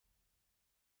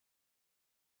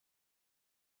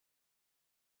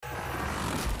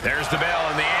There's the bell,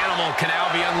 and the animal can now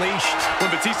be unleashed.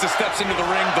 When Batista steps into the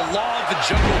ring, the law of the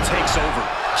jungle takes over.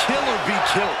 Kill or be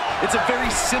killed. It's a very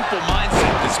simple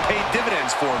mindset that's paid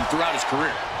dividends for him throughout his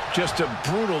career. Just a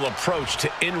brutal approach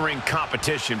to in-ring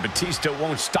competition. Batista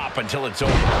won't stop until it's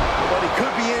over. But he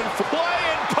could be in for...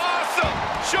 Flying possum!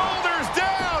 Shoulders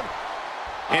down!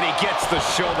 And he gets the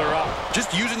shoulder up.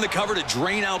 Just using the cover to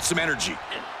drain out some energy.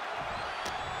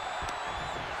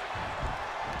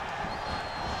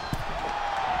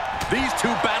 These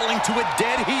two battling to a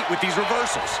dead heat with these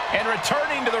reversals. And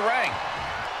returning to the ring.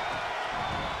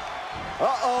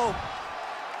 Uh-oh.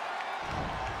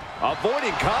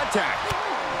 Avoiding contact.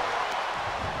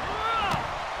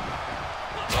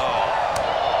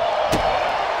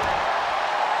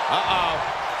 Uh-oh.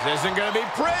 This isn't going to be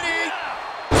pretty.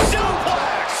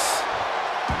 Suplex!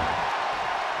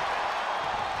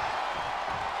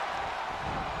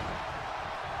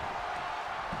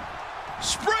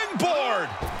 Springboard!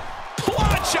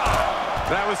 Plancha!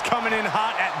 That was coming in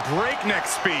hot at breakneck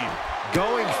speed.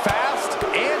 Going fast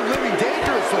and living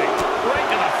dangerously. Right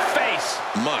to the face.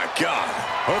 My God.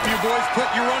 Hope you boys put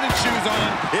your running shoes on.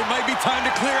 It might be time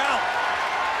to clear out.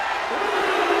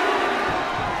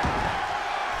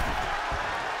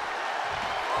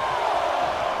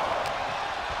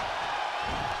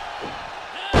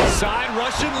 Side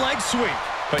Russian leg sweep.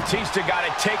 Batista got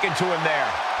it taken to him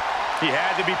there. He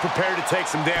had to be prepared to take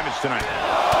some damage tonight.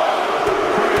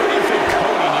 What do you think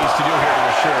Cody needs to do here to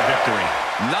assure a victory?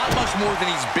 Not much more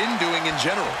than he's been doing in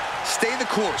general. Stay the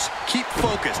course. Keep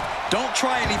focused. Don't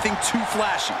try anything too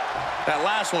flashy. That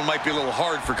last one might be a little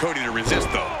hard for Cody to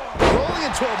resist, though. Rolling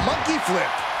into a monkey flip.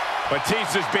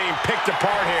 Batista's being picked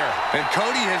apart here. And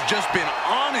Cody has just been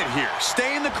on it here.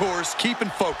 Stay in the course. Keep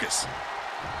in focus.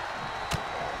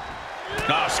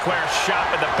 Oh, square shot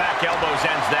with the back elbows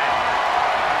ends that.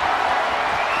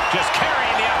 Just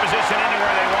carrying the opposition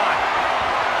anywhere they want.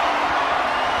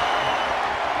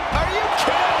 Are you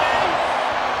kidding me?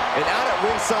 And out at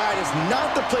ringside is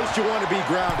not the place you want to be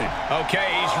grounded.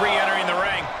 Okay, he's re-entering the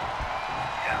ring.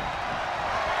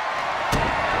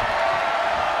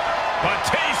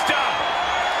 Batista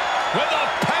with a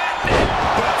patent.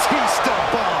 Batista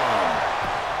bomb.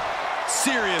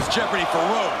 Serious jeopardy for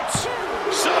Rhodes.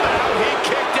 Somehow he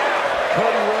kicked out.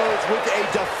 Cody Rhodes with a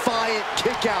defiant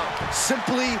kick out,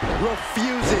 simply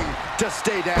refusing to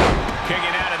stay down.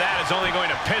 Kicking out of that is only going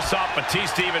to piss off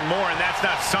Batista even more, and that's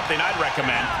not something I'd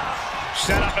recommend.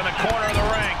 Set up in the corner of the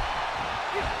ring.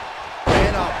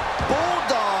 And a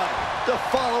bulldog to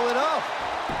follow it up.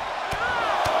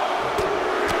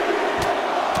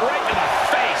 Right to the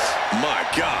face. My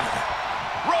God.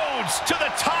 Rhodes to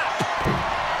the top.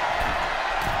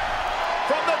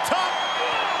 From the top.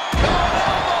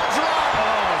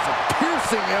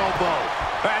 Elbow.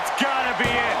 That's gotta be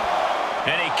it.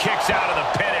 And he kicks out of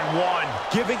the pin and one.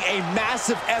 Giving a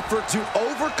massive effort to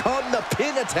overcome the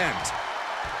pin attempt.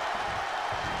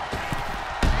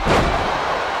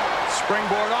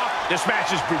 Springboard off. This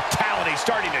match's brutality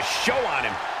starting to show on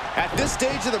him. At this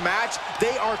stage of the match,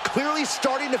 they are clearly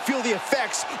starting to feel the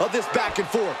effects of this back and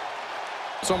forth.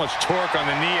 So much torque on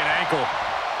the knee and ankle.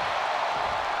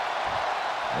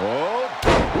 Oh,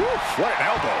 oof, what an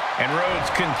elbow. And Rhodes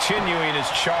continuing his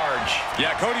charge.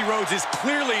 Yeah, Cody Rhodes is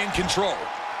clearly in control.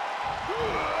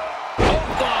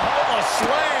 Oklahoma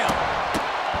slam.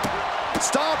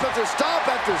 Stop after stop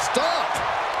after stop.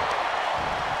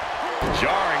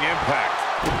 Jarring impact.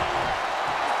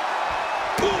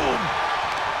 Boom.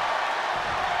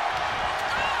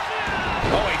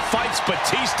 Oh, he fights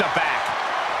Batista back.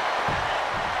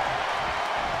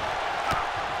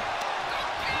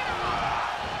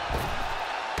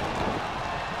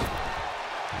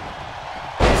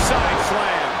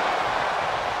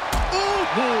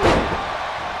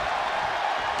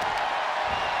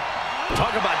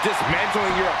 Talk about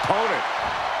dismantling your opponent.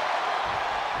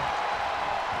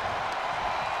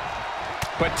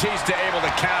 Batista able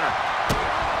to counter.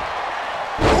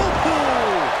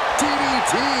 Ooh,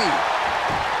 DDT.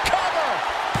 Cover.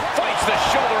 Fights the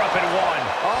shoulder up in one.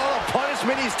 All the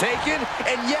punishment he's taken,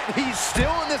 and yet he's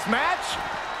still in this match?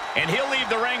 And he'll leave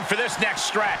the ring for this next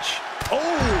stretch.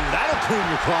 Oh, that'll clean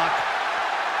your clock.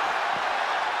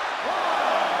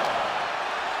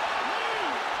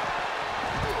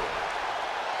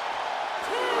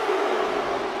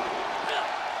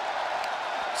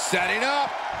 Setting up.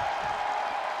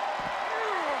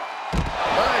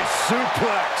 Nice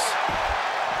suplex.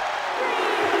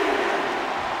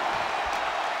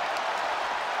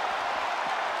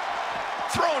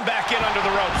 Thrown back in under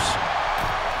the ropes.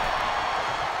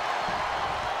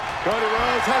 Cody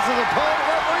Rhodes has his opponent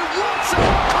where he wants it.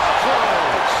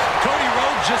 Cody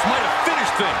Rhodes just might have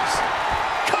finished things.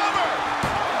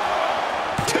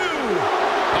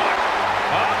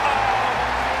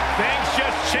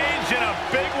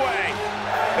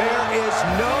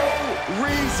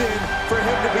 reason for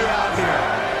him to be out here.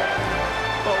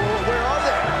 But where are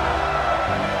they?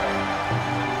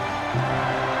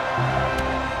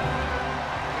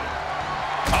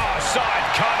 Oh, saw it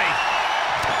coming.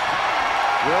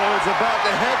 Rhodes about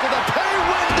to head to the pay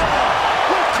window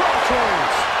with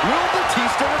crossroads. Will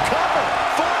Batista recover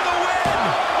for the win?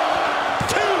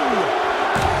 2.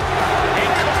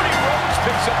 And Cody Rhodes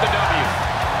picks up the W.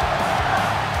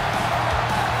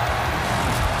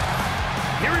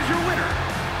 Here is your winner,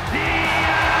 the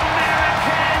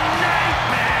American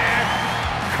Nightmare,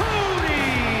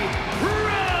 Cody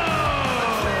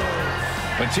Rhodes.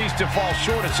 Batista falls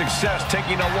short of success,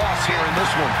 taking a loss here in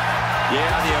this one. Yeah,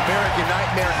 the American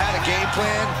Nightmare had a game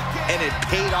plan, and it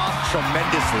paid off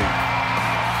tremendously.